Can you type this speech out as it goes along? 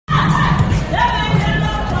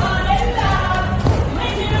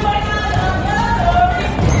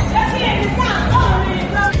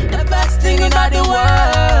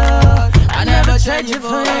trade you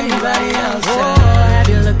for anybody else. Have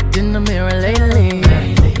you looked in the mirror lately?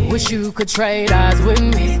 Wish you could trade eyes with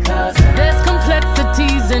me. Cause there's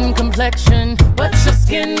complexities in complexion, but your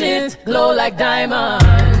skin is glow like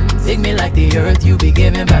diamonds. Dig me like the earth, you be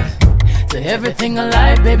giving birth to everything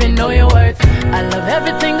alive, baby, know your worth. I love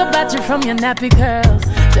everything about you, from your nappy curls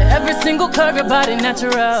to every single curve, your body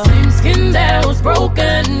natural. Same skin that was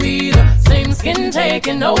broken, be the same skin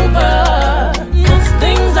taking over. Most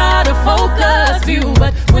things out of focus view,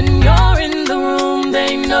 but when you're in the room,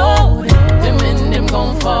 they know them and them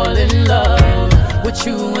gon' fall in love with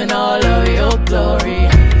you in all of your glory.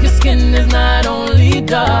 Your skin is not only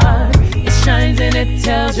dark, it shines and it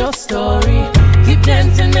tells your story. Keep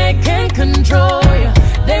dancing, they can't control you.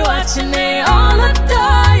 They watching, they all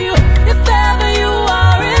adore you. If ever you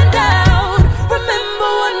are in doubt, remember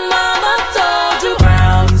what mama told you.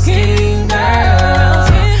 Brown skin girl,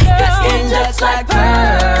 your skin just like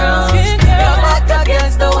pearls. Your back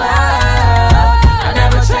against the wall, I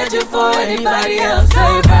never trade you for anybody else.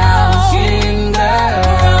 Say brown skin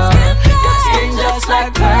girl, your skin just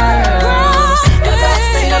like pearls. The best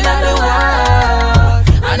thing about the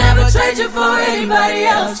world, I never trade you for anybody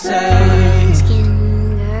else. Say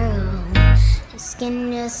skin girl, your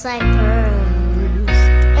skin just like pearls.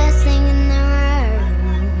 The best thing in the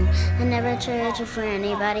world, I never trade you for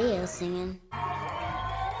anybody else. Singing.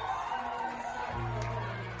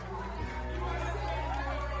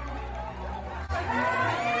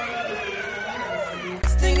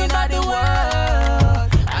 Thing about the world,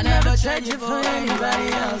 I never trade you for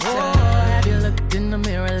anybody else. Have you looked in the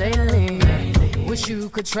mirror lately? Wish you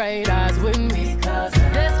could trade eyes with me. Cause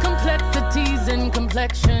there's complexities in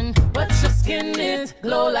complexion, but your skin is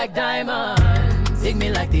glow like diamonds. Dig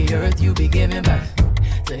me like the earth, you be giving birth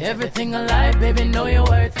to everything alive, baby, know your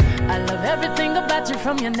worth. I love everything about you,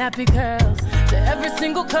 from your nappy curls to every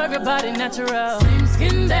single curve, your body natural. Same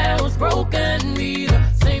skin that was broken, be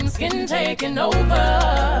the same skin taking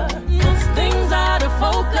over. Most things out of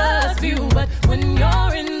focus view, but when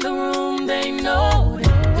you're in the room, they know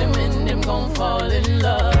them and them gon' fall in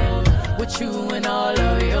love with you in all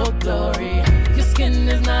of your glory. Your skin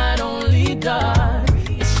is not only dark,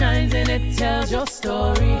 it shines and it tells your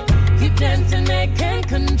story. Keep dancing, they can't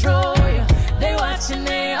control you. They watching,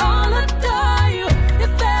 they all adore you. If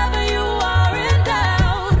ever you are in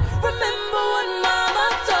doubt, remember what mama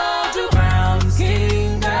told you. Brown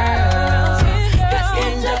skin girl, your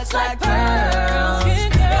skin just like pearls.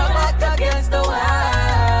 Your back against the wall,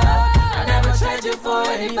 I never trade you for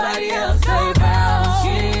anybody else. Say brown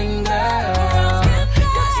skin girl,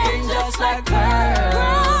 your skin just like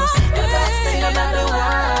pearls. The best thing about the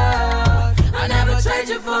world, I never trade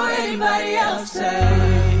you for anybody else.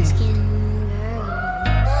 Say Skin girl,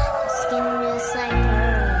 your skin just like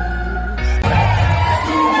pearls.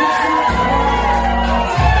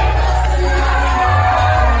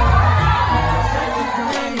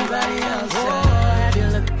 anybody else. Have you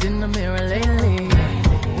looked in the mirror lately?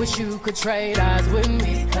 Wish you could trade eyes with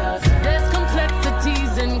me. Cause there's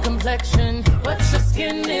complexities in complexion, but your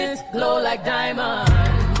skin is glow like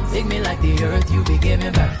diamonds. Dig me like the earth, you be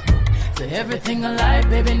giving birth to everything alive,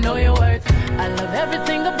 baby, know your worth. I love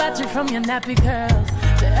everything about you, from your nappy curls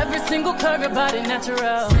to every single curve, your body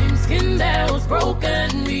natural. Same skin that was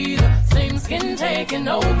broken, be the same skin taking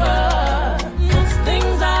over. Most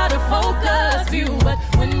things out of focus view, but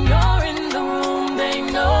when you're in the room, they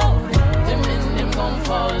know them and them gon'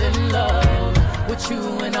 fall in love with you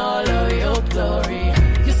in all of your glory.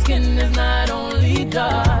 Your skin is not only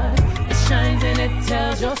dark, it shines and it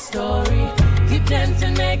tells your story. Keep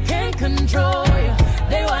dancing, they can't control you.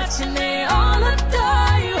 They watching, they all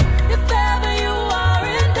adore you. If ever you are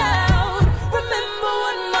in doubt, remember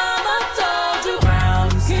what mama told you. Brown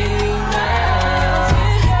skin girl,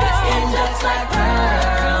 your skin just like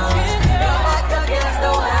pearls. Your back against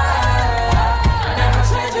the wall, I never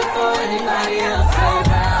trade you for anybody else. Say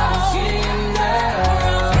brown skin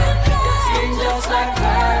girl, your skin just like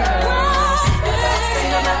pearls. The best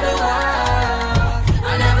thing about the world,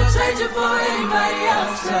 I never trade you for anybody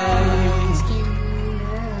else. Say Skin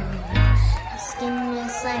girl, your skin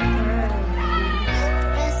just like pearls. The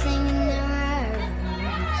best thing in the world,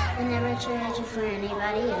 I never trade you for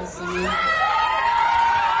anybody else. Singing.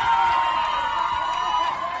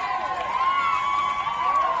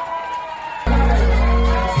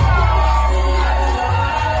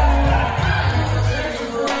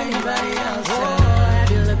 anybody else.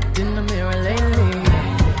 Have you looked in the mirror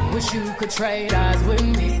lately? Wish you could trade eyes with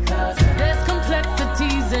me. Cause there's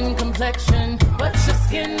complexities in complexion, but your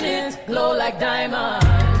skin is glow like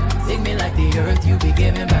diamonds. Dig me like the earth, you be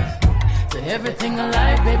giving birth to To everything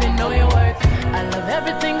alive, baby, know your worth. I love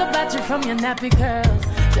everything about you, from your nappy curls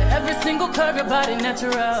to every single curve, your body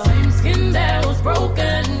natural. Same skin that was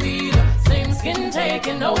broken, be the same skin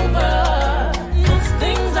taking over. Most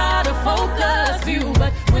things out of focus view,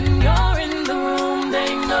 but when you're in the room,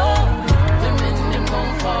 they know them and them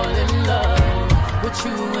gon' fall in love with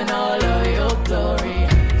you in all of your glory.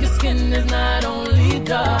 Your skin is not only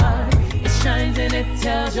dark, it shines and it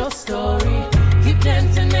tells your story. Keep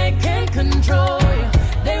dancing, they can't control you.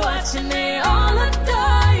 They watching, they all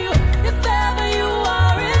adore you. If ever you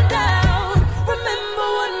are in doubt, remember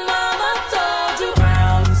what mama told you.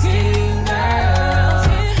 Brown skin girl,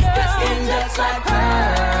 your skin just like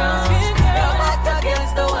pearls. You're back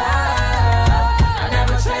against the wall. I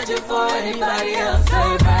never trade you for anybody else.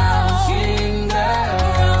 Say brown skin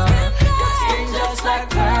girl, your skin just like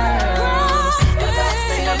pearls. The best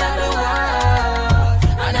thing about the world.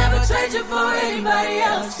 I never trade you for anybody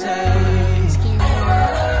else. Say.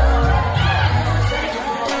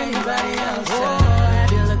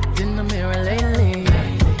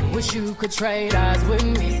 You could trade eyes with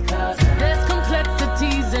me, cause there's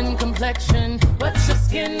complexities in complexion, but your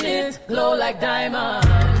skin is glow like diamonds.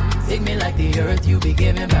 Dig me like the earth, you be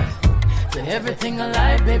giving birth to everything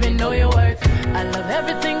alive, baby, know your worth. I love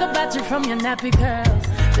everything about you, from your nappy curls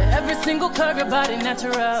to every single curve, your body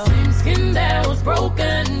natural. Same skin that was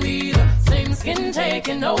broken, be the same skin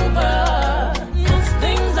taking over. Most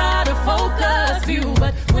things out of focus view,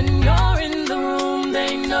 but when you're in the room,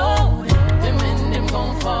 they know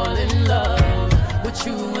gon' fall in love with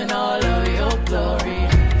you in all of your glory.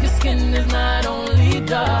 Your skin is not only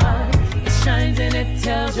dark, it shines and it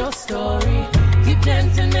tells your story. Keep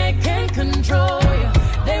dancing, they can't control you.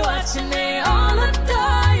 They watching, they all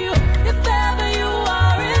adore you. If ever you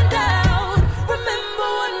are in doubt, remember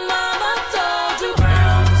what mama told you.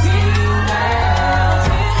 Brown skin girl,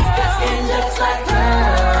 your skin just like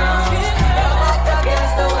pearls. You're back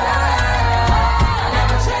against the wall. I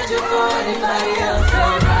never trade you for anybody else.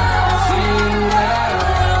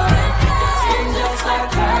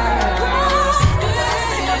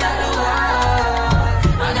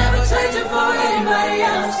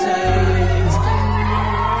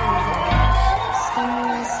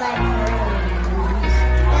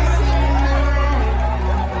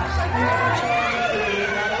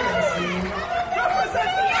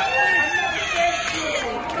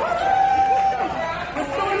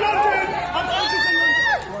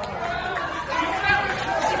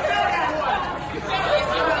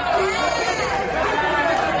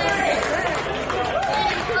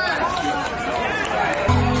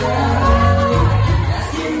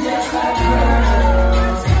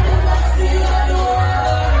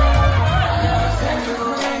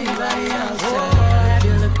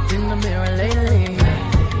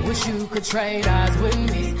 Trade eyes with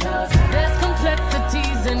me, cause there's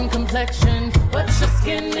complexities in complexion, but your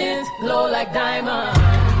skin is glow like diamonds.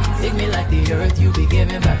 Dig me like the earth, you be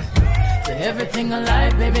giving birth to everything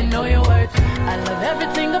alive, baby, know your worth. I love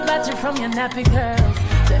everything about you, from your nappy curls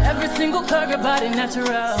to every single curve, your body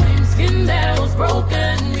natural. Same skin that was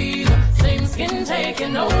broken, be the same skin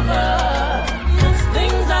taking over. Most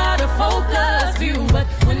things out of focus view, but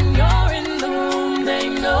when you're in the room, they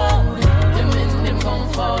know them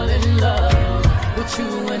gon' fall in love with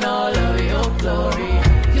you in all of your glory.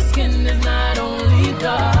 Your skin is not only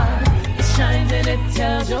dark, it shines and it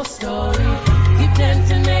tells your story. Keep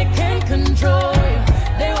dancing, they can't control you.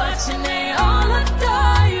 They watching, they all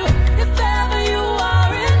adore you. If ever you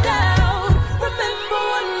are in doubt, remember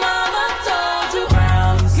what mama told you.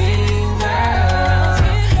 Brown skin girl,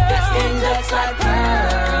 your skin just like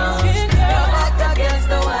pearls. You're back against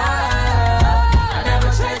the wall. I never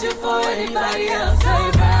trade you for anybody else. Say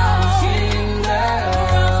brown skin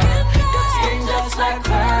girl, your skin just like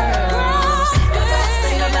pearls. The best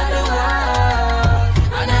thing about the world.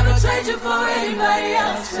 I never trade you for anybody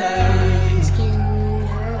else. Say skin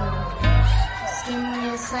girl, skin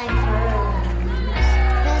just like pearls.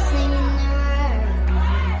 Best thing in the world.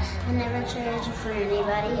 I never trade you for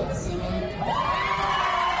anybody else. Singing.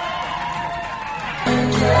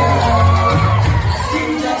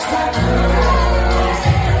 Skin just like pearls.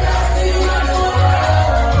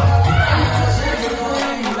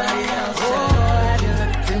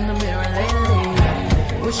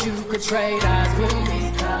 You could trade eyes with me,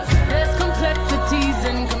 cause there's complexities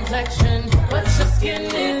in complexion, but your skin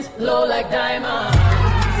is glow like diamonds.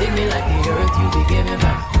 Dig me like the earth, you be giving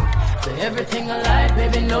birth to everything alive,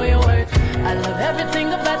 baby, know your worth. I love everything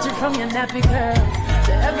about you, from your nappy curls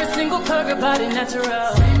to every single curve, your body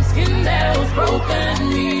natural. Same skin that was broken,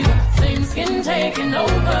 be the same skin taking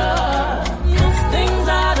over. Most things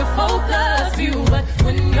out of focus view, but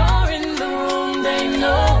when you're in the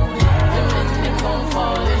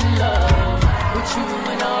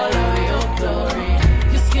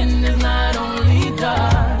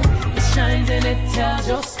tells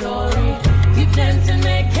your story. Keep dancing,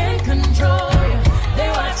 they can't control you. They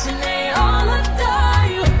watching, they all adore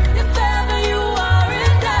you. If ever you are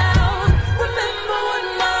in doubt, remember what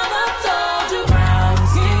mama told you. Brown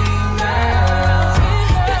skin girls,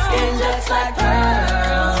 your skin just like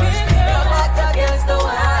pearls. Your back against the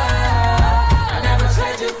wall. I never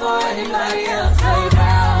trade you for anybody else. Say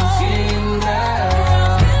brown skin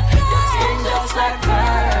girls, your skin just like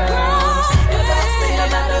pearls. You're the best thing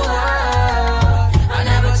about the world. I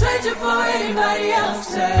never trade you for anybody else.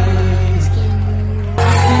 Say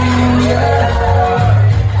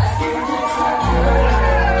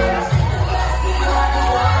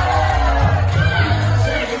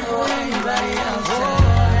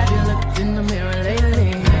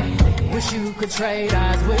you could trade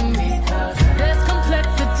eyes with me. There's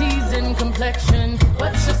complexities in complexion,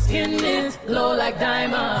 but your skin is low like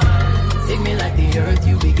diamonds. Dig me like the earth,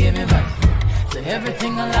 you be giving birth to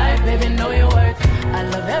everything alive, baby, know your worth. I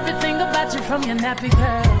love everything about you, from your nappy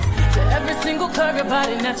curls to every single curve, your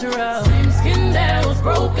body natural. Same skin that was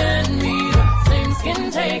broken, me the same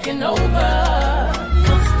skin taking over.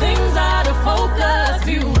 Most things out of focus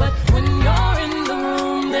view, but when you're in the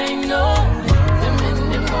room, they know.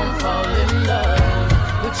 Fall in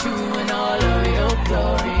love with you in all of your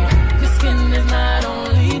glory. Your skin is not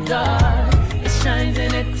only dark, it shines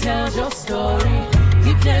and it tells your story.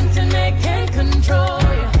 Keep dancing, they can't control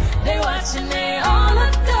you. They watching, they all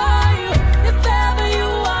adore you. If ever you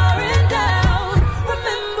are in doubt,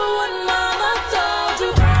 remember what mama told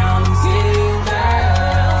you. Brown skin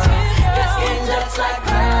girls, your skin just like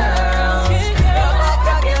pearls. Your back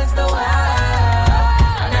against the wall.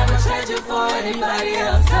 I never trade you for anybody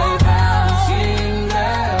else.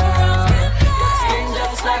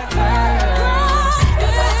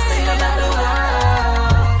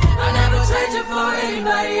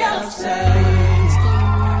 Anybody else say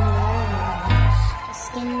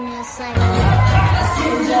skin just like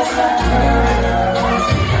skin just like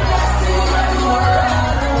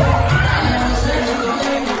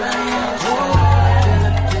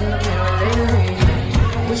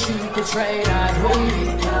wish you could trade eyes with me.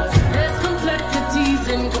 There's complexities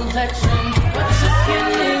in complexion, but your skin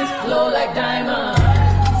is glow like diamonds.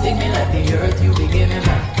 Dig me like the earth, you be giving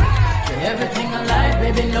back to everything alive,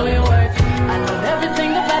 baby, know your worth. I love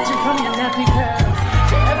everything about you, from your nappy curls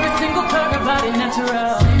to every single curve, your body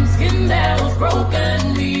natural. Same skin that was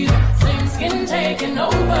broken, me the same skin taking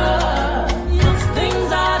over. Most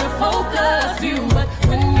things out of focus view, but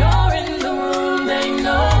when you're in the room, they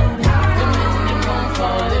know. Women, they gon'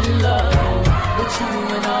 fall in love with you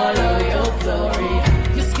in all of your glory.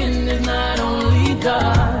 Your skin is not only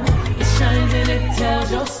dark, it shines and it tells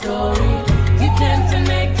your story. Keep dancing,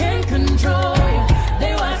 they can't control you.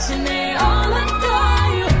 They watching, they all adore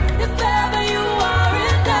you. If ever you are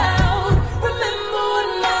in doubt, remember what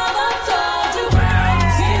mama told you. Brown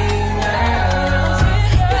skin girls,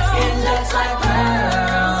 your skin just like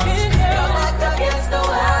pearls. Your back against the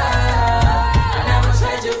wall. I never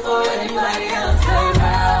trade you for anybody else. Say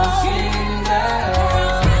brown skin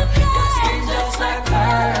girls, your skin just like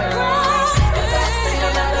pearls. The best thing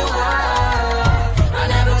about the world. I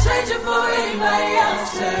never trade you for anybody else.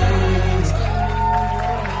 Say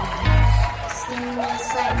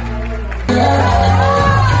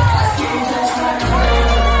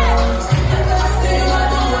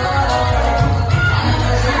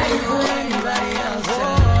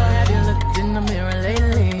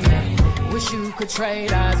could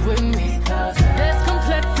trade eyes with me. There's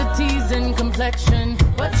complexities in complexion,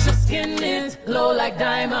 but your skin is glow like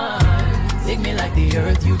diamonds. Dig me like the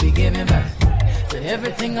earth, you be giving birth to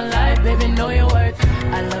everything alive, baby, know your worth.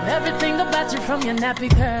 I love everything about you, from your nappy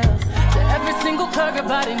curls to every single curve, your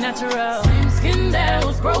body natural. Same skin that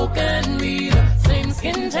was broken, me the same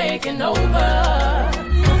skin taking over.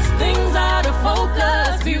 Most things out of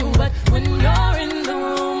focus view, but when you're in the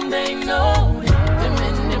room, they know.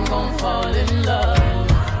 Them gon' fall in love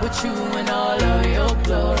with you in all of your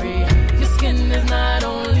glory. Your skin is not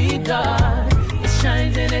only dark, it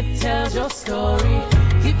shines and it tells your story.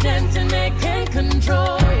 Keep dancing, they can't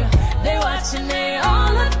control you. They watching, they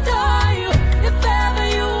all adore you. If ever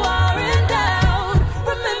you are in doubt,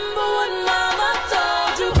 remember what mama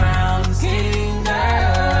told you. Brown skin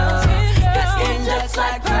girls, your skin just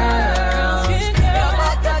like pearls. Your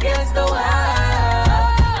back against the wall.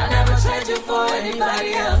 I never trade you for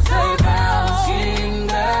anybody else. Say brown skin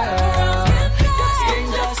girls, your skin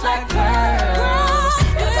just like pearls.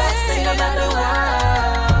 The best thing about the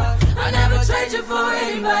world. I never trade you for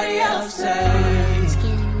anybody else. Say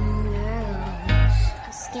skin girl,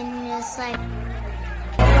 your skin just like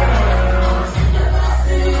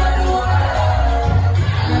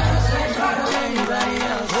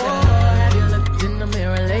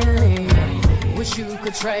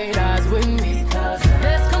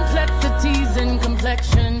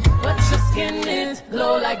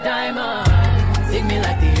diamond. Dig me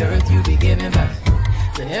like the earth, you be giving birth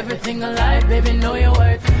to everything alive, baby, know your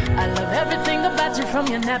worth. I love everything about you, from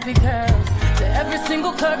your nappy curls to every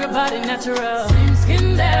single curve, your body natural. Same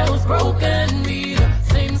skin that was broken, be the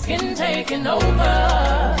same skin taking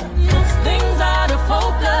over. Most things out of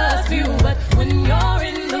focus view, but when you're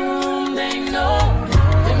in the room, they know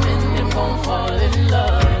them and them gon' fall in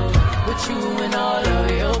love with you in all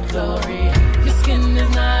of your glory. Your skin is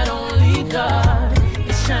not only dark,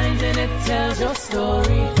 it shines and it tells your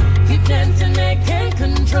story. Keep dancing, they can't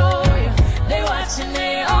control you. They watching,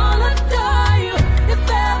 they all adore you. If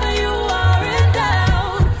ever you are in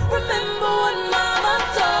doubt, remember what mama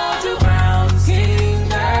told you. Brown skin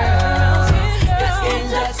girl, your skin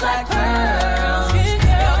just like pearls.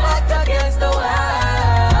 Your back against the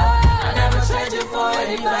wall. I never trade you for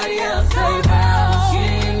anybody else. Say brown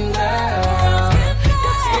skin girl,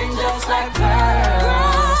 your skin just like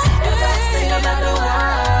pearls. The best thing about the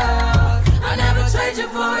world. I never trade you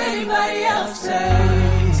for anybody else.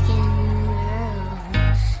 Say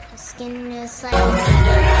skin just like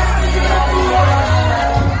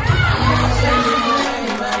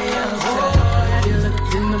have you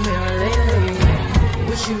looked in the mirror lately?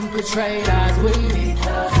 Wish you could trade eyes with me.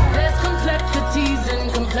 There's complexities in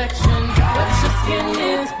complexion, but your skin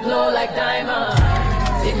is glow like diamond.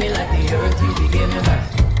 Dig me like the earth, you be giving birth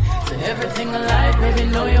to everything alive, baby,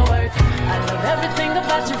 know your worth. I love everything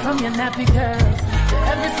about you, from your nappy curls to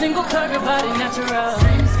every single curve, your body natural.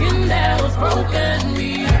 Same skin that was broken,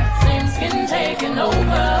 be same skin taking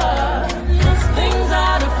over. Most things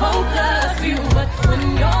out of focus view, but when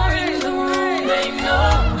you're in the room, they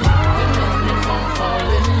know them and them gon' fall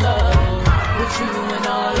in love with you in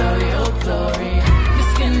all of your glory. Your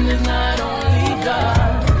skin is not only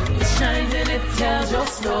dark, it shines and it tells your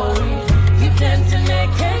story. Keep dancing, they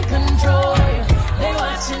can't control you. They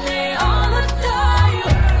watching, they all adore you.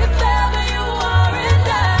 If ever you are in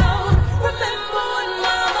doubt, remember what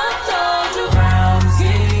mama told you. Brown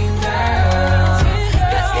skin girl,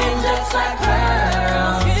 your skin just like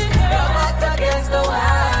pearls. Your back against the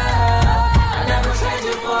wall. I never trade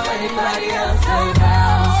you for anybody else. Say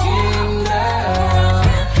brown skin girl,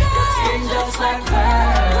 your skin just like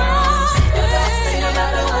pearls. The best thing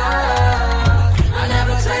about the world. I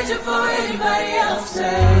never trade you for anybody else. Say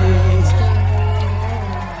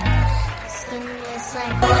skin just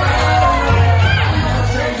like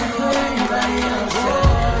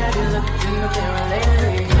have you looked in the mirror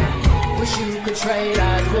lately? Wish you could trade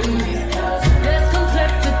eyes with me. There's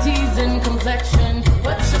complexities in complexion,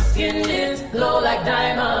 but your skin is glow like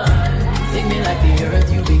diamond. Dig me like the earth,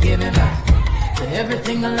 you be giving back to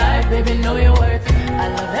everything alive, baby, know your worth. I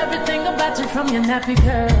love everything about you, from your nappy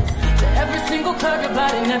curls to every single curve, your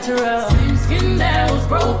body natural. Same skin that was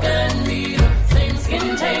broken, be the same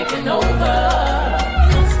skin taking over.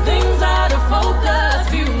 Most things out of focus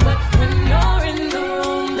view, but when you're in the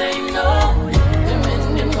room, they know them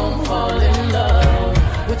and them gon' fall in love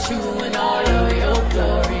with you in all of your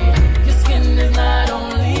glory. Your skin is not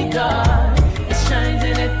only dark, it shines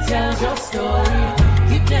and it tells your story.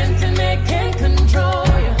 Keep dancing, they can't control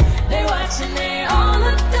you. They watching, they all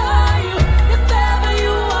adore you. If ever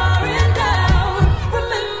you are in doubt,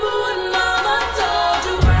 remember what mama told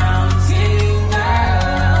you. Brown skin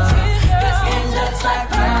girl, your skin just like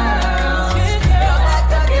pearls. Your back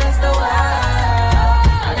against the wall.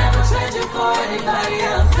 I never trade you for anybody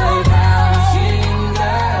else. Say brown skin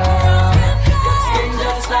girl, your skin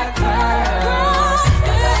just like pearls.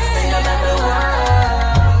 The best thing about the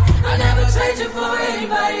world. I never trade you for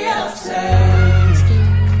anybody else. Say skin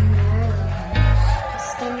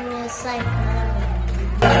just like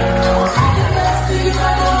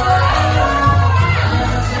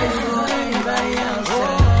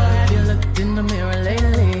have you looked in the mirror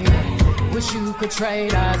lately? Wish you could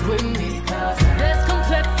trade eyes with me. There's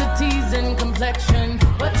complexities in complexion,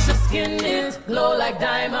 but your skin is glow like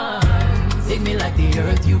diamond. Dig me like the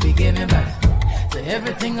earth, you be giving birth to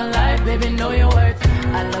everything alive, baby, know your worth.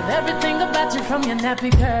 I love everything about you, from your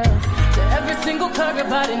nappy curls to every single curve, your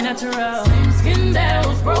body natural. Same skin that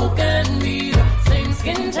was broken, be the same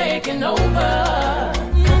skin taking over.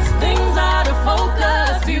 Most things out of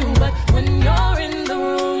focus view, but when you're in the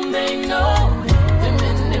room, they know them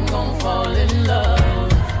and them gon' fall in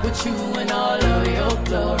love with you in all of your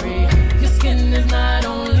glory. Your skin is not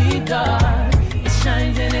only dark, it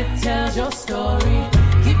shines and it tells your story.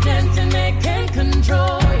 Keep dancing, they can't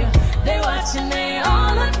control you. They watching, they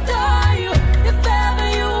all adore you. If ever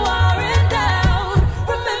you are in doubt,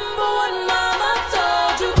 remember what mama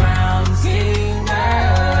told you. Brown skin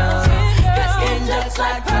girl, your skin just like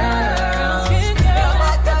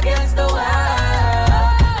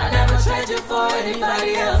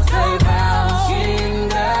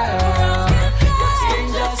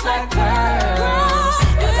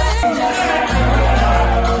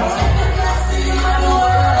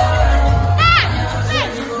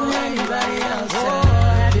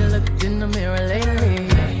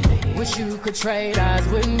could trade eyes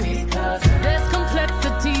with me. Cause there's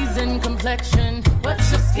complexities in complexion, but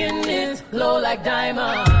your skin is glow like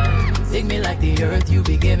diamonds. Dig me like the earth, you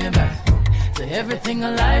be giving back to everything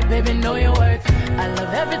alive, baby, know your worth. I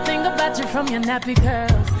love everything about you, from your nappy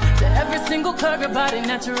curls to every single curve, your body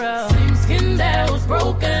natural. Same skin that was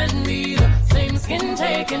broken, be the same skin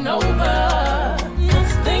taking over.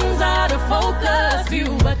 Most things out of focus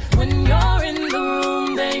view, but when you're in the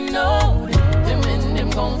room, they know them and them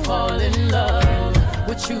gon' fall in love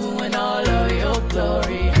with you in all of your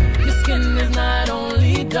glory. Your skin is not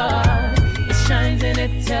only dark, it shines and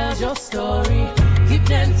it tells your story. Keep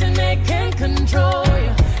dancing, they can't control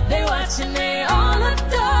you. They watching, they all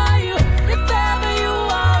adore you. If ever you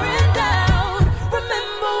are in doubt,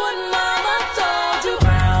 remember what mama told you.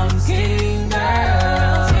 Brown skin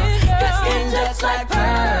girl, your skin just like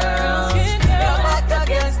pearls. Your back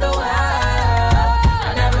against the wall,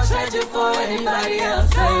 I never trade you for anybody else.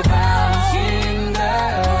 Say brown skin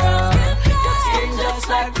girl, your skin just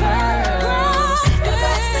like pearls. The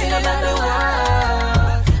best thing about the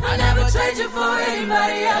world, I never trade you for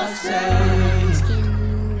anybody else. Skin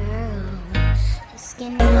girl,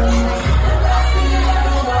 skin girl.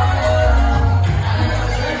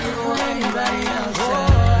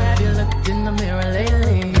 Have you looked in the mirror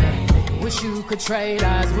lately? Wish you could trade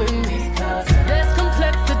eyes with me. Cause there's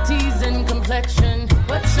complexities in complexion,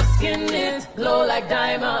 but your skin is glow like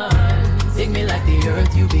diamonds. Dig me like the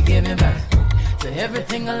earth, you be giving back to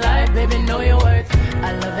everything alive, baby, know your worth.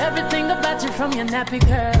 I love everything about you, from your nappy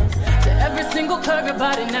curls to every single curve, your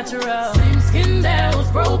body natural. Same skin that was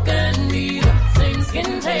broken, be the same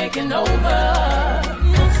skin taking over.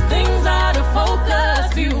 Most things out of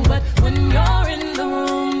focus view, but when you're in the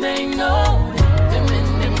room, they know them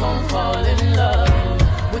and them gon' fall in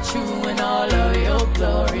love with you in all of your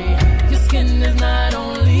glory. Your skin is not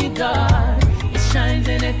only dark, it shines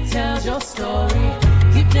and it tells your story.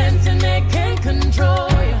 Keep dancing, they can't control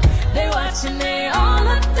you. They watching, they all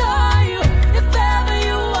adore you. If ever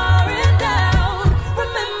you are in doubt,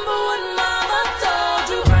 remember what mama told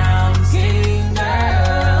you. Brown skin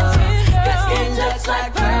girl, your skin just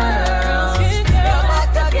like pearls. Your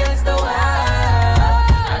back against the wall,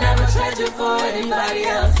 I never trade you for anybody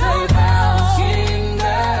else. Say brown skin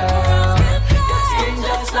girl, your skin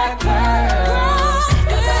just like pearls.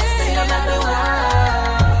 The best thing about the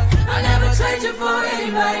world, I never trade you for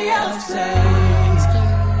anybody else.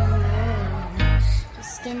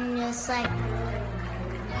 Skin just like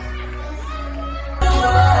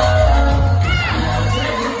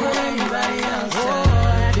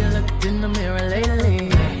have you looked in the mirror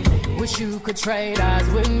lately? Wish you could trade eyes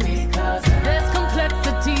with me. Cause there's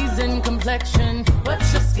complexities in complexion, but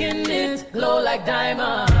your skin is glow like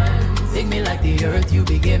diamonds. Dig me like the earth, you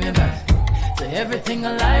be giving back to everything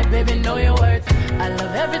alive, baby, know your worth. I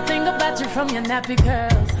love everything about you, from your nappy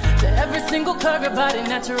curls to every single curve, your body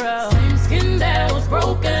natural. Same skin that was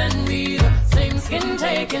broken, be the same skin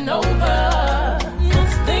taking over.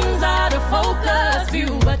 Most things out of focus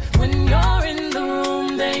view, but when you're in the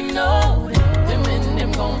room, they know them and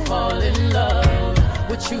them gon' fall in love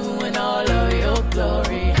with you in all of your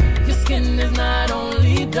glory. Your skin is not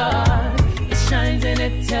only dark, it shines and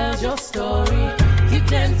it tells your story. Keep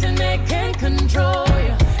dancing, they can't control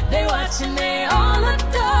you. They watching, they all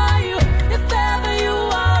adore you. If ever you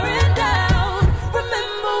are in doubt,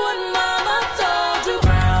 remember what mama told you.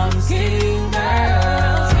 Brown skin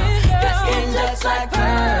girl, your skin just like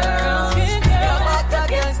pearls. Your back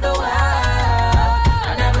against the wall,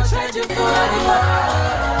 I never trade you for anybody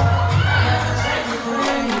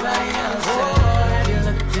else. Have you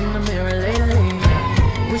looked in the mirror lately?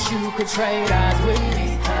 Wish you could trade eyes with me.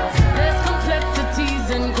 There's complexities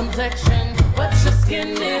in complexion, but your skin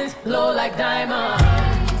is glow like diamonds.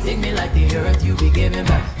 Dig me like the earth, you be giving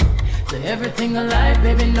back to everything alive,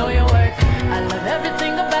 baby, know your worth. I love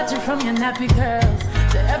everything about you, from your nappy curls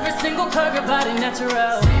to every single curve, your body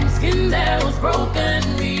natural. Same skin that was broken,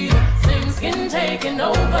 be the same skin taking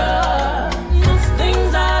over. Most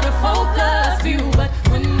things out of focus view, but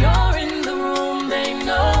when you're in the room, they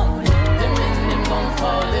know them and them gon'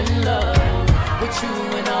 fall in love with you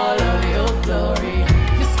in all of your glory.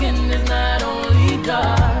 Your skin is not only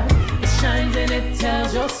dark, it shines and it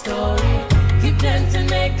tells your story. Keep dancing,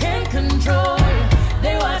 they can't control you.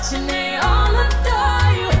 They watching, they all adore